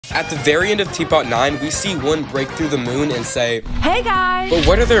At the very end of TPOT 9, we see one break through the moon and say, "Hey guys!" But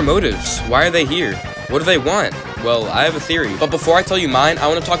what are their motives? Why are they here? What do they want? Well, I have a theory. But before I tell you mine, I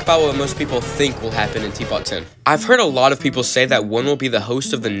want to talk about what most people think will happen in TPOT 10. I've heard a lot of people say that one will be the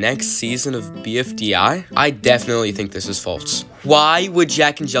host of the next season of BFDI. I definitely think this is false. Why would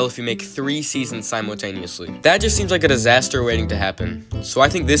Jack and Jellyfy make 3 seasons simultaneously? That just seems like a disaster waiting to happen. So I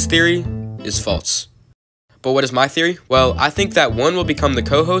think this theory is false. But what is my theory? Well, I think that one will become the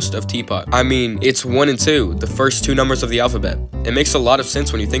co-host of TPOT. I mean, it's 1 and 2, the first 2 numbers of the alphabet. It makes a lot of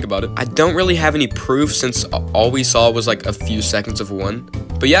sense when you think about it. I don't really have any proof since all we saw was like a few seconds of 1.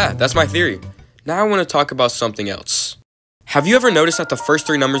 But yeah, that's my theory. Now I want to talk about something else. Have you ever noticed that the first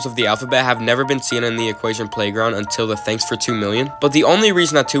 3 numbers of the alphabet have never been seen in the equation playground until the thanks for 2 million? But the only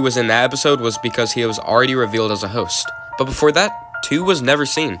reason that 2 was in that episode was because he was already revealed as a host. But before that, 2 was never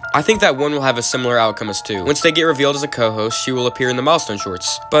seen. I think that 1 will have a similar outcome as 2. Once they get revealed as a co-host, she will appear in the milestone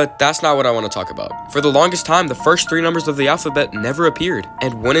shorts. But that's not what I want to talk about. For the longest time, the first 3 numbers of the alphabet never appeared,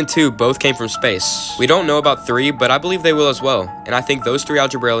 and 1 and 2 both came from space. We don't know about 3, but I believe they will as well, and I think those 3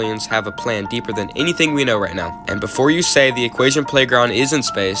 algebrailians have a plan deeper than anything we know right now. And before you say the equation playground is in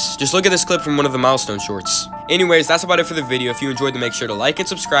space, just look at this clip from one of the milestone shorts. Anyways, that's about it for the video. If you enjoyed, then make sure to like and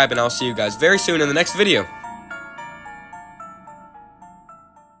subscribe, and I'll see you guys very soon in the next video.